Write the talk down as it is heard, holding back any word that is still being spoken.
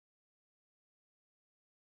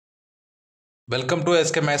Welcome to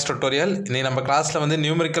SK maths tutorial. இன்னைக்கு நம்ம கிளாஸில் வந்து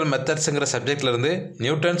numerical மெத்தட்ஸுங்கிற சப்ஜெக்ட்லேருந்து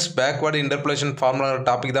Newton's backward interpolation ஃபார்முலாங்கிற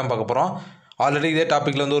topic தான் பார்க்க போகிறோம். ஆல்ரெடி இதே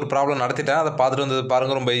டாப்பிக்கில் வந்து ஒரு ப்ராப்ளம் நடத்திட்டேன், அதை பார்த்துட்டு வந்து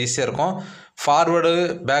பாருங்கள், ரொம்ப ஈஸியாக இருக்கும். ஃபார்வேர்டு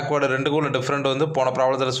பேக்வேர்டு ரெண்டுக்கும் உள்ள டிஃப்ரெண்ட் வந்து போன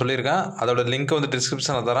ப்ராப்ளத்தில் சொல்லியிருக்கேன். அதோட லிங்க் வந்து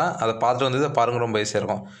டிஸ்கிரிப்ஷனில் தரேன், அதை பார்த்துட்டு வந்து இதை பாருங்கள், ரொம்ப ஈஸியாக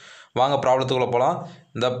இருக்கும். வாங்க ப்ராப்ளத்துக்குள்ளே போகலாம்.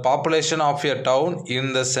 The population of a town in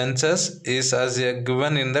the census is as a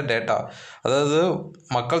given in the data. அதாவது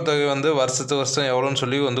மக்கள் தொகை வந்து வருஷத்துக்கு வருஷம் எவ்வளோன்னு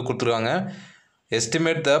சொல்லி வந்து கொடுத்துருக்காங்க.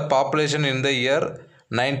 Estimate the population in the year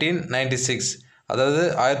 1996. அதாவது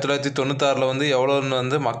 1996 வந்து எவ்வளோன்னு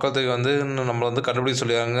வந்து மக்கள் தொகை வந்து நம்மளை வந்து கண்டுபிடிக்க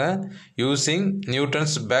சொல்லியிருக்காங்க. Using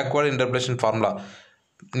Newton's backward interpolation formula.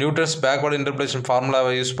 Newton's backward interpolation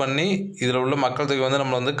ஃபார்முலாவை யூஸ் பண்ணி இதில் உள்ள மக்கள் தொகை வந்து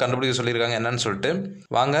நம்மளை வந்து கண்டுபிடிக்க சொல்லியிருக்காங்க என்னன்னு சொல்லிட்டு.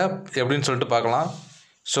 வாங்க எப்படின்னு சொல்லிட்டு பார்க்கலாம்.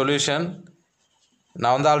 சொல்யூஷன்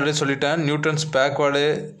நான் வந்து ஆல்ரெடி சொல்லிட்டேன். நியூட்டன்ஸ் பேக்வேர்டு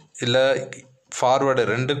இல்லை ஃபார்வேர்டு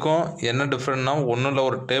ரெண்டுக்கும் என்ன டிஃப்ரெண்ட்னா, ஒன்றும் இல்லை,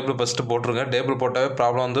 ஒரு டேபிள் ஃபஸ்ட்டு போட்டிருங்க. டேபிள் போட்டாவே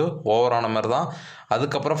ப்ராப்ளம் வந்து ஓவர் ஆன மாதிரி தான்.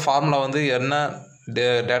 அதுக்கப்புறம் ஃபார்முலா வந்து என்ன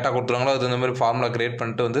டேட்டா கொடுத்துருவாங்களோ அது இந்த மாதிரி ஃபார்முலா க்ரியேட்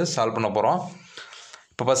பண்ணிட்டு வந்து சால்வ் பண்ண போகிறோம்.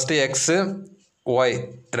 இப்போ ஃபஸ்ட்டு எக்ஸு ஒய்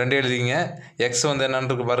ரெண்டு எழுதிங்க. எக்ஸ் வந்து என்னன்னு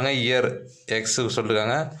இருக்கு பாருங்கள், இயர் எக்ஸு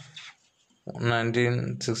சொல்லியிருக்காங்க.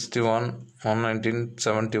 1961,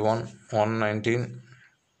 1971,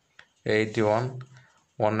 1981,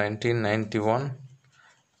 1991,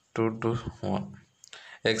 221.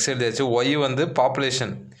 எக்ஸ் எழுதியாச்சு. ஒய் வந்து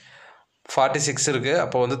பாப்புலேஷன் 46 இருக்குது,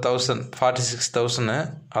 அப்போ வந்து 1000, 46,000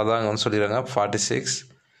 அதான் அங்கே வந்து சொல்லிடுறாங்க. 46,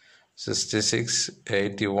 66,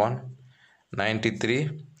 81, 93,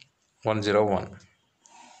 101.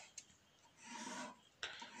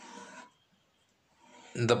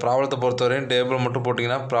 இந்த ப்ராப்ளத்தை பொறுத்தவரையும் டேபிள் மட்டும்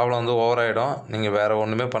போட்டிங்கன்னா ப்ராப்ளம் வந்து ஓவர் ஆகிடும். நீங்கள் வேறு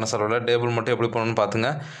ஒன்றுமே பண்ண சொல்லலை. டேபிள் மட்டும் எப்படி பண்ணணும்னு பார்த்துங்க.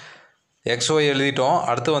 XY எழுதிட்டோம்.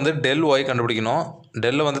 அடுத்து வந்து டெல் ஒய் கண்டுபிடிக்கணும்.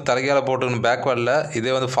 டெல்லை வந்து தலைக்கால போட்டுக்கணும் பேக்வேர்டில்.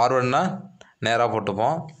 இதே வந்து ஃபார்வேர்டுனா நேராக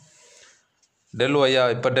போட்டுப்போம். டெல் ஒய்யா,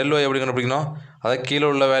 இப்போ டெல் ஒய் எப்படி கண்டுபிடிக்கணும், அதாவது கீழே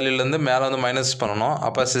உள்ள வேல்யூலேருந்து மேலே வந்து மைனஸ் பண்ணணும்.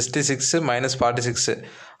 அப்போ 66 மைனஸ் 46,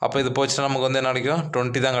 அப்போ இது போச்சுன்னா நமக்கு வந்து என்ன கிடைக்கும்,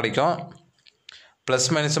 20 தான் கிடைக்கும். ப்ளஸ்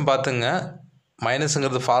மைனஸும் பார்த்துங்க.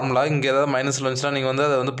 மைனஸுங்கிறது ஃபார்முலா, இங்கே ஏதாவது மைனஸில் வந்துச்சுன்னா நீங்கள் வந்து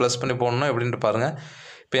அதை வந்து ப்ளஸ் பண்ணி போடணும். எப்படின்ட்டு பாருங்கள்.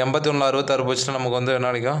 இப்போ 81 66 போச்சுன்னா நமக்கு வந்து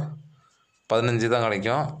என்ன கிடைக்கும், 15 தான்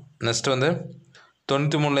கிடைக்கும். நெக்ஸ்ட்டு வந்து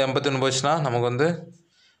 93 81 போச்சுன்னா நமக்கு வந்து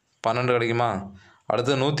 12 கிடைக்குமா.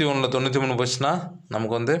 அடுத்து 101 93 போச்சுன்னா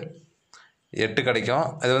நமக்கு வந்து 8 கிடைக்கும்.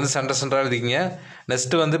 இது வந்து சென்டராக எழுதிக்கிங்க.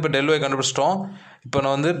 நெக்ஸ்ட்டு வந்து இப்போ டெல் ஒய் கண்டுபிடிச்சிட்டோம். இப்போ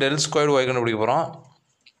நான் வந்து டெல் ஸ்கொயர்டு ஒய் கண்டுபிடிக்க போகிறோம்.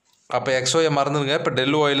 அப்போ XY மறந்துடுங்க. இப்போ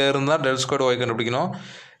டெல் ஒயில் இருந்தால் டெல் ஸ்கொயர்டு ஒய் கண்டுபிடிக்கணும்.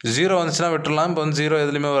 0 வந்துச்சுன்னா விட்டுடலாம். இப்போ வந்து 0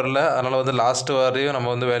 எதுலேயுமே வரல, அதனால் வந்து லாஸ்ட்டு வரையும் நம்ம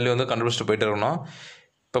வந்து வேல்யூ வந்து கண்டுபிடிச்சிட்டு போயிட்டு இருக்கணும்.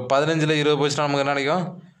 இப்போ 15ல் 20 போச்சுன்னா நமக்கு என்ன கிடைக்கும்,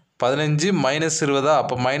 15 மைனஸ் 20.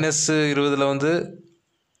 அப்போ மைனஸ் 20 வந்து,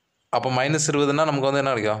 அப்போ மைனஸ் 20னா நமக்கு வந்து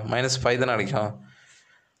என்ன கிடைக்கும், -5 தானே கிடைக்கும்.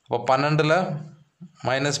 அப்போ 12ல்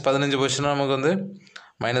 -15 போச்சுன்னா நமக்கு வந்து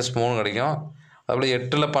 -3 கிடைக்கும். அதுபோல்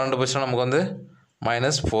 8ல் 12 போச்சுன்னா நமக்கு வந்து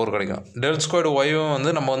 -4 கிடைக்கும். டெல் ஸ்கொயர்டு ஒய்யும்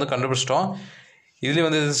வந்து நம்ம வந்து கண்டுபிடிச்சிட்டோம். இதுலேயும்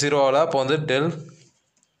வந்து இது 0 ஆகல. அப்போ வந்து டெல்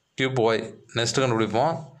கியூப் ஒய் நெக்ஸ்ட்டு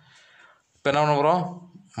கண்டுபிடிப்போம். இப்போ என்ன பண்ண போகிறோம்,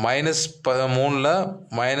 -3ல்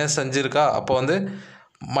 -5 இருக்கா, அப்போ வந்து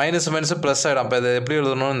மைனஸ் ப்ளஸ் ஆகிடும். அப்போ இதை எப்படி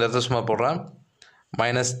எழுதணும்னு இந்த இடத்துல சும்மா போடுறேன்.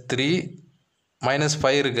 -3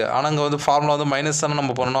 -5 இருக்குது, ஆனால் அங்கே வந்து ஃபார்முலா வந்து மைனஸ் தானே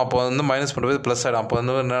நம்ம பண்ணணும். அப்போ வந்து மைனஸ் பண்ணுறது ப்ளஸ் ஆகிடும். அப்போ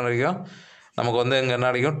வந்து என்ன கிடைக்கும், நமக்கு வந்து இங்கே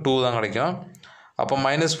என்ன கிடைக்கும், 2 தான் கிடைக்கும். அப்போ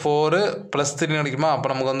 -4 + 3 கிடைக்குமா. அப்போ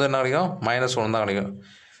நமக்கு வந்து என்ன கிடைக்கும், -1 தான் கிடைக்கும்.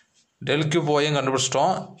 டெல் கியூப் ஒய்யும்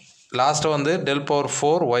கண்டுபிடிச்சிட்டோம். லாஸ்ட்டாக வந்து டெல் பவர்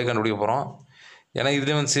 4 ஒய் கண்டுபிடிக்க போகிறோம். ஏன்னா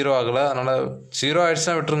இதுலேயும் வந்து 0 ஆகலை, அதனால் 0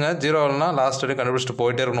 ஆகிடுச்சுன்னா விட்டுருங்க. 0 ஆகலைன்னா லாஸ்ட் வரையும் கண்டுபிடிச்சிட்டு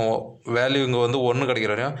போயிட்டே இருக்கணும். வேல்யூ இங்கே வந்து 1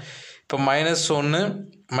 கிடைக்கிற வரையும். இப்போ -1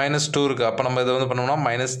 -2 இருக்குது. அப்போ நம்ம இதை வந்து பண்ணோம்னா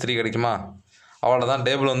 -3 கிடைக்குமா. அவ்வளோதான்,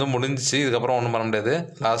 டேபிள் வந்து முடிஞ்சிச்சு. இதுக்கப்புறம் ஒன்றும் பண்ண முடியாது.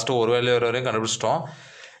 லாஸ்ட்டு ஒரு வேல்யூ வரையும் கண்டுபிடிச்சிட்டோம்.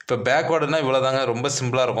 இப்போ பேக்வேர்டுனா இவ்வளோ தாங்க, ரொம்ப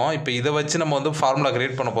சிம்பிளாக இருக்கும். இப்போ இதை வச்சு நம்ம வந்து ஃபார்முலா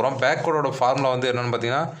க்ரியேட் பண்ண போகிறோம். பேக்வேர்டோட ஃபார்முலா வந்து என்னென்னு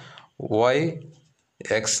பார்த்தீங்கன்னா, Y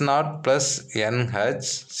x0 + nh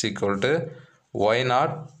 =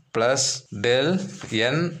 y0 + del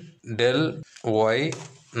n del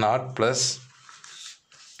y0 +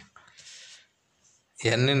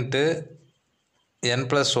 n × n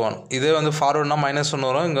 + 1. இதே வந்து ஃபார்வர்டுனா -1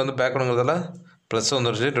 வரும். இங்கே வந்து பேக்வேர்டுங்கிறதால ப்ளஸ்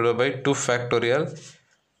வந்துருச்சு. /2 ஃபேக்டோரியல்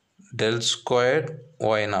del ஸ்கொயர்ட்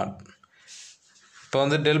y0. இப்போ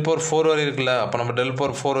வந்து டெல் பவர் 4 வரை இருக்குல்ல, அப்போ நம்ம டெல்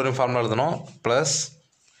பவர் 4 வரையும் ஃபார்முலா எழுதணும். ப்ளஸ்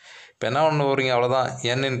இப்போ என்ன பண்ண போகிறீங்க, அவ்வளோதான்,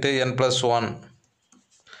 n × n + 1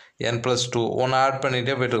 n + 2 ஒன்று ஆட்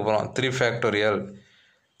பண்ணிகிட்டே போய்ட்டு போகிறோம். 3 ஃபேக்டோரியல்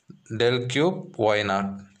del கியூப் y0.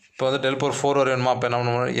 இப்போ வந்து டெல் பவர் 4 வரை வேணுமா. அப்போ என்ன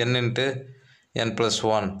பண்ணுவோம், n × n +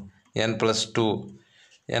 1 n + 2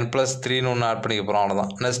 n + 3ன்னு ஒன்று ஆட் பண்ணிக்க போகிறோம்.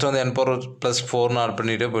 அவ்வளோதான். நெக்ஸ்ட் வந்து n + 4ன்னு ஆட்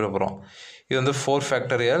பண்ணிகிட்டே போயிட போகிறோம். இது வந்து 4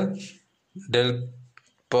 factorial del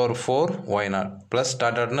power 4 y0 plus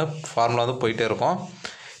டாட்டாட்னு formula வந்து போயிட்டே இருக்கும்.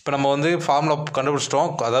 இப்போ நம்ம வந்து ஃபார்முலா கண்டுபிடிச்சிட்டோம்,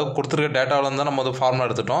 அதாவது கொடுத்துருக்க டேட்டாவில் இருந்தால் நம்ம வந்து ஃபார்முலா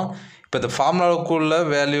எடுத்துட்டோம். இப்போ இந்த ஃபார்முலாவுக்குள்ள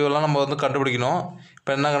வேல்யூலாம் நம்ம வந்து கண்டுபிடிக்கணும்.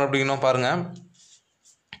 இப்போ என்ன கண்டுபிடிக்கணும் பாருங்கள்.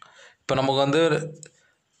 இப்போ நமக்கு வந்து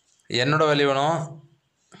என்னோட வேல்யூ வேணும்,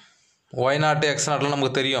 y0 x0லாம்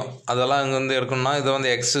நமக்கு தெரியும். அதெல்லாம் இங்கே வந்து எடுக்கணும்னா இதை வந்து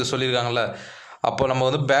எக்ஸ் சொல்லியிருக்காங்கல்ல. அப்போ நம்ம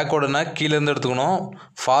வந்து பேக்வேர்டுனா கீழேருந்து எடுத்துக்கணும்,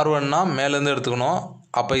 ஃபார்வேர்டுனா மேலேருந்து எடுத்துக்கணும்.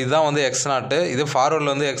 அப்போ இதுதான் வந்து x0. இது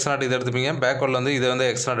ஃபார்வேர்டில் வந்து x0 இதை எடுத்துப்பீங்க, பேக்வேர்டில் வந்து இதை வந்து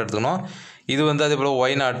x0 எடுத்துக்கணும். இது வந்து அதே போல்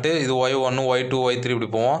y0, இது y1, y2, y3 இப்படி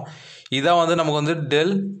போவோம். இதான் வந்து நமக்கு வந்து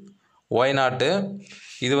டெல் y0,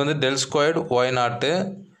 இது வந்து del squared y0,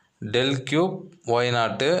 del cube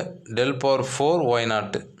y0, del power 4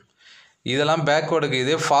 y0. இதெல்லாம் பேக்வேர்டுக்கு.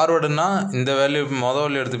 இதே ஃபார்வேர்டுனா இந்த வேல்யூ மொதல்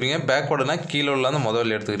வேல்யூ எடுத்துப்பீங்க, பேக்வேர்டுனா கீழே உள்ள அந்த மொதல்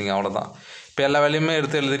வேல்யூ எடுத்துக்கிறீங்க, அவ்வளோதான். இப்போ எல்லா வேல்யூமே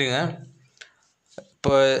எடுத்து எழுதிடுங்க.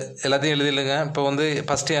 இப்போ எல்லாத்தையும் எழுதிடுங்க. இப்போ வந்து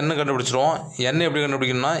ஃபஸ்ட்டு n கண்டுபிடிச்சிருவோம். n எப்படி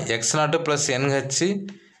கண்டுபிடிக்கணும்னா x0 plus nh,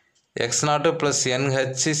 x0 plus nh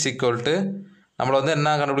equal நம்மளை வந்து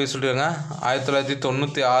என்ன கண்டுபிடிக்க சொல்லியிருக்காங்க,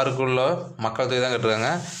 1996க்குள்ள மக்கள் தொகை தான்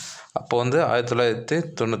கேட்டிருக்காங்க. அப்போ வந்து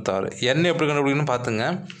 1996 n எப்படி கண்டுபிடிக்கணும்னு பார்த்துங்க.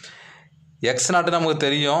 x0 நமக்கு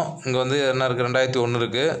தெரியும், இங்கே வந்து என்ன இருக்குது 2001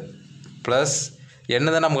 இருக்குது, ப்ளஸ் என்ன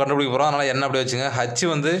தான் நம்ம கண்டுபிடிக்க போகிறோம். அதனால் என்ன அப்படி வச்சுங்க. h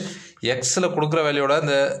வந்து எக்ஸில் கொடுக்குற வேல்யூட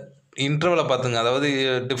இந்த இன்டர்வலை பார்த்துங்க, அதாவது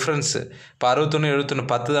டிஃப்ரென்ஸு. இப்போ 61 71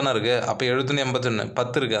 10 தானே இருக்குது. அப்போ 71 81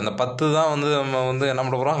 10 இருக்குது. அந்த 10 தான் வந்து நம்ம வந்து என்ன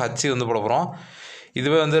பண்ண போகிறோம், h வந்து போட போகிறோம்.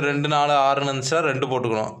 இதுவே வந்து 2 4 6 இருந்துச்சுன்னா 2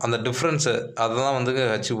 போட்டுக்கணும். அந்த டிஃப்ரென்ஸு அதை தான் வந்து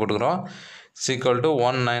h போட்டுக்கிறோம். Equal to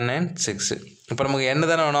 1996. இப்போ நமக்கு என்ன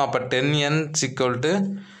தானே வேணும். அப்போ 10n ஈக்குவல் டு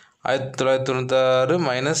 1996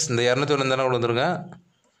 மைனஸ் இந்த 201 தானே கொண்டு வந்துருங்க.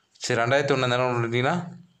 சரி 2001 தானே கொண்டு வந்துட்டிங்கன்னா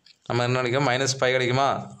நம்ம என்ன கிடைக்கும், -5 கிடைக்குமா.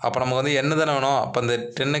 அப்போ நமக்கு வந்து என்ன தானே வேணும். அப்போ அந்த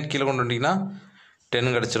 10 கீழே கொண்டு வந்துட்டிங்கன்னா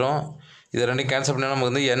 10 கிடச்சிரும். இதை ரெண்டையும் கேன்சல் பண்ணால்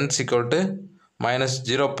நமக்கு வந்து n ஈக்குவல் டு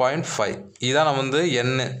 -0.5. இதுதான் நம்ம வந்து n.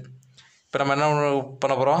 இப்போ நம்ம என்ன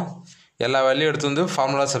பண்ண போகிறோம், எல்லா வேல்யூ எடுத்து வந்து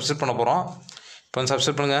ஃபார்முலா சப்ஸ்டிட் பண்ண போகிறோம். இப்போ வந்து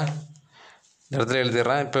சப்ஸ்டிட் பண்ணுங்கள், இந்த இடத்துல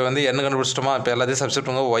எழுதிடுறேன். இப்போ வந்து n கண்டுபிடிச்சிட்டோமா. இப்போ எல்லாத்தையும் சப்ஸ்டிட்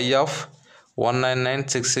பண்ணுங்கள். y ஆஃப்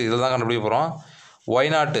 1996 இதில் தான் கண்டுபிடிக்க போகிறோம்.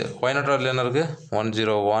 y0 வேல்யூ என்ன இருக்குது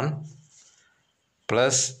 101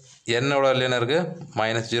 ப்ளஸ் என்னோட வேல்யூ என்ன இருக்குது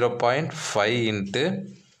 -0.5 இன்ட்டு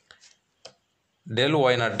டெல் y0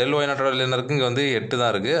 வேல்யூ என்ன இருக்குது, இங்கே வந்து 8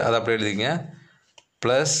 தான் இருக்குது, அதை அப்படி எழுதிங்க.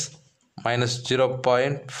 ப்ளஸ்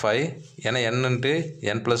 -0.5 ஏன்னா n into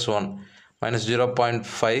n + 1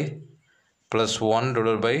 -0.5 plus 1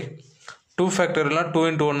 divide by 2 ஃபேக்டர்லாம் 2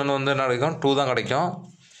 × 1 வந்து என்ன கிடைக்கும் 2 தான் கிடைக்கும்.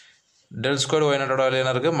 டெல் ஸ்கொயர் y0 வேல்யூ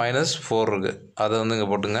என்ன இருக்குது -4 இருக்குது, அதை வந்து இங்கே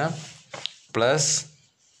போட்டுங்க. ப்ளஸ்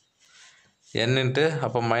n இன்ட்டு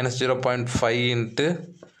அப்போ -0.5 into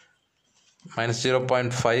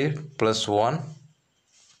 -0.5 plus 1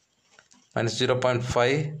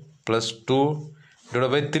 -0.5 plus 2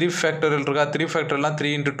 divide by 3 factorial இருக்கா. 3 ஃபேக்டரியல்னால்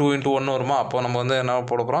 3 × 2 × 1 வருமா. அப்போ நம்ம வந்து என்ன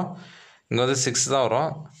போட போகிறோம், இங்கே வந்து 6 தான்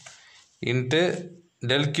வரும். இன்ட்டு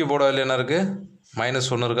டெல் கியூபோட வேல்யூ என்ன இருக்குது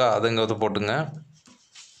 -1 இருக்கா, அது இங்கே வந்து போட்டுங்க.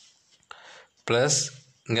 ப்ளஸ்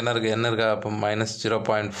இங்கே என்ன இருக்குது என்ன இருக்கா. அப்போ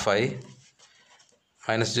 -0.5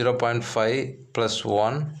 plus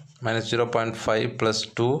 1 -0.5 plus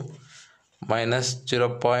 2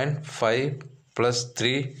 -0.5 plus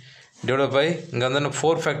 3 divide by இங்கே வந்து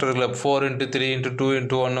 4 ஃபேக்டர் இருக்குல்ல, 4 × 3 × 2 ×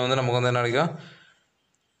 1 வந்து நமக்கு வந்து என்ன கிடைக்கும்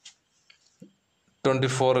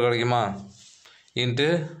 24 கிடைக்குமா. Into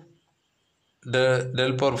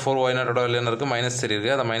del power 4 y0 value என்ன இருக்குது -3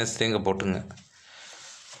 இருக்குது, அதை -3 இங்கே போட்டுங்க.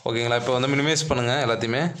 ஓகேங்களா. இப்போ வந்து மினிமைஸ் பண்ணுங்கள்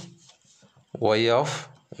எல்லாத்தையுமே. y ஆஃப்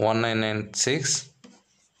 1996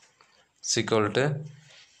 ஈக்குவல் டு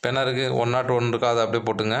இப்போ என்ன இருக்குது 101 இருக்கா, அதை அப்படியே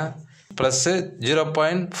போட்டுங்க. ப்ளஸ்ஸு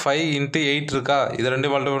 0.5 × 8 இருக்கா, இது ரெண்டு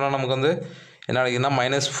மல்டிபிள் பண்ணால் நமக்கு வந்து என்ன கிடைக்குன்னா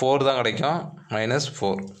 -4 தான் கிடைக்கும்.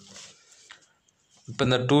 -4. இப்போ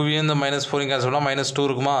இந்த 2வையும் இந்த -4 கேன்சல் பண்ணால் -2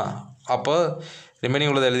 இருக்குமா. அப்போ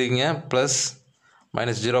ரிமைனிங் உள்ளதை எழுதிக்கிங்க. ப்ளஸ்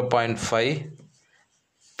 -0.5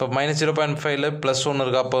 இப்போ -0.5ல் ப்ளஸ் 1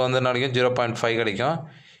 இருக்கா, அப்போ வந்து என்ன கிடைக்கும் 0.5 கிடைக்கும்.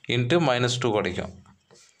 இன்ட்டு -2 கிடைக்கும்.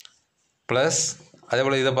 ப்ளஸ் அதே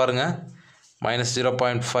போல் இதை பாருங்கள்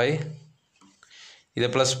 -0.5 இதை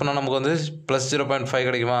ப்ளஸ் பண்ணால் நமக்கு வந்து ப்ளஸ் 0.5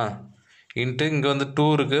 கிடைக்குமா. இன்ட்டு இங்கே வந்து 2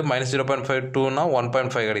 இருக்குது, -0.5 2னா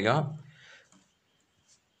 1.5 கிடைக்கும்.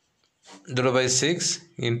 டிவைட் பை 6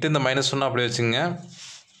 இன்ட்டு இந்த -1 அப்படி வச்சுங்க.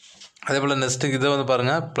 அதே போல் நெக்ஸ்ட்டு இதை வந்து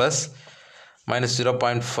பாருங்கள் ப்ளஸ்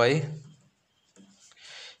 -0.5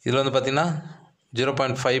 இதில் வந்து பார்த்திங்கன்னா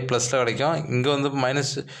 0.5 ப்ளஸில் கிடைக்கும். இங்கே வந்து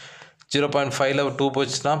 -0.5ல் 2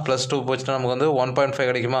 போச்சுன்னா ப்ளஸ் 2 போச்சுன்னா நமக்கு வந்து 1.5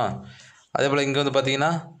 கிடைக்குமா. அதே போல் இங்கே வந்து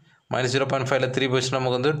பார்த்திங்கன்னா -0.5ல் 3 போச்சுன்னா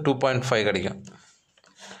நமக்கு வந்து 2.5 கிடைக்கும்.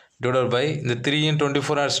 டிவைட் பை இந்த 3 ×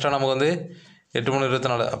 24 அடிச்சிட்டா நமக்கு வந்து 8 3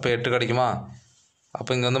 24, அப்போ 8 கிடைக்குமா.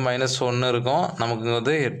 அப்போ இங்கே வந்து -1 இருக்கும், நமக்கு இங்கே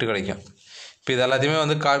வந்து 8 கிடைக்கும். இப்போ இது எல்லாத்தையுமே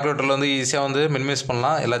வந்து கால்குலேட்டரில் வந்து ஈஸியாக வந்து மினிமைஸ்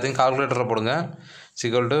பண்ணலாம். எல்லாத்தையும் கால்குலேட்டரில் போடுங்க. =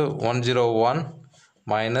 101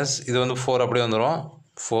 மைனஸ் இது வந்து 4 அப்படியே வந்துடும்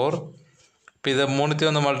 4. இப்போ இதை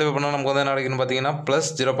மூணுத்தையும் வந்து மல்டிப்ளை பண்ணால் நமக்கு வந்து என்ன கிடைக்குன்னு பார்த்தீங்கன்னா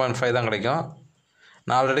 +0.5 தான் கிடைக்கும்.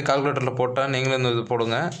 நான் ஆல்ரெடி கால்குலேட்டரில் போட்டேன், நீங்களும் இந்த இது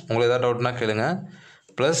போடுங்க. உங்களுக்கு எதாவது டவுட்னா கேளுங்க.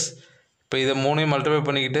 ப்ளஸ் இப்போ இதை 3ஐயும் மல்டிப்ளை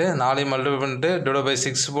பண்ணிக்கிட்டு 4ஐயும் மல்டிப்ளை பண்ணிட்டு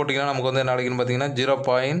 /6 போட்டிங்கன்னா நமக்கு வந்து என்ன கிடைக்குன்னு பார்த்தீங்கன்னா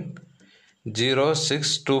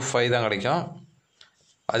 0.0625 தான் கிடைக்கும்.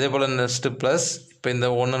 அதே போல் நெக்ஸ்ட்டு ப்ளஸ் இப்போ இந்த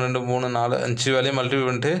 1 2 3 4 5 வேலையும் மல்டிப்ளை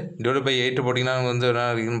பண்ணிட்டு /8 போட்டிங்கன்னா நமக்கு வந்து என்ன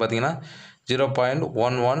கிடைக்குன்னு பார்த்தீங்கன்னா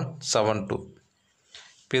 0.1172.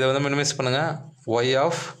 இப்போ இதை வந்து மினிமைஸ் பண்ணுங்கள்.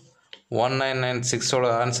 y/1996ஓட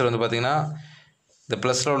ஆன்சர் வந்து பார்த்தீங்கன்னா இந்த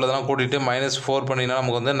ப்ளஸில் உள்ளதெல்லாம் கூட்டிகிட்டு -4 பண்ணிங்கன்னா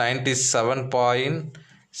நமக்கு வந்து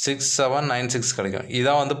 97.6796 கிடைக்கும்.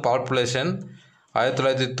 இதான் வந்து பாப்புலேஷன்.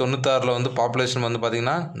 1996 வந்து பாப்புலேஷன் வந்து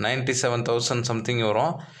பார்த்திங்கன்னா 97,000 சம்திங்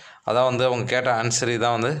வரும். அதான் வந்து அவங்க கேட்ட ஆன்சர்.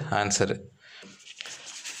 இதான் வந்து ஆன்சரு.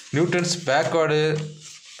 நியூட்டன்ஸ் பேக்வேர்டு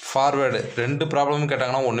ஃபார்வேர்டு 2 ப்ராப்ளமும்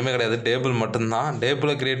கேட்டாங்கன்னா ஒன்றுமே கிடையாது, டேபிள் மட்டும்தான்.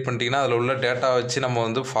 டேபிளை க்ரியேட் பண்ணிட்டீங்கன்னா அதில் உள்ள டேட்டா வச்சு நம்ம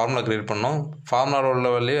வந்து ஃபார்முலா க்ரியேட் பண்ணோம். ஃபார்முலாவில் உள்ள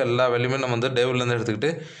வேலையும் எல்லா வேலையுமே நம்ம வந்து டேபிள்லேருந்து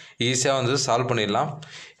எடுத்துக்கிட்டு ஈஸியாக வந்து சால்வ் பண்ணிடலாம்.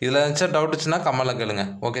 இதில் ஏதாச்சும் டவுட் இருந்துச்சுன்னா கமெண்ட்டில் கேளுங்க.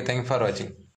 ஓகே, தேங்க்யூ ஃபார் வாட்சிங்.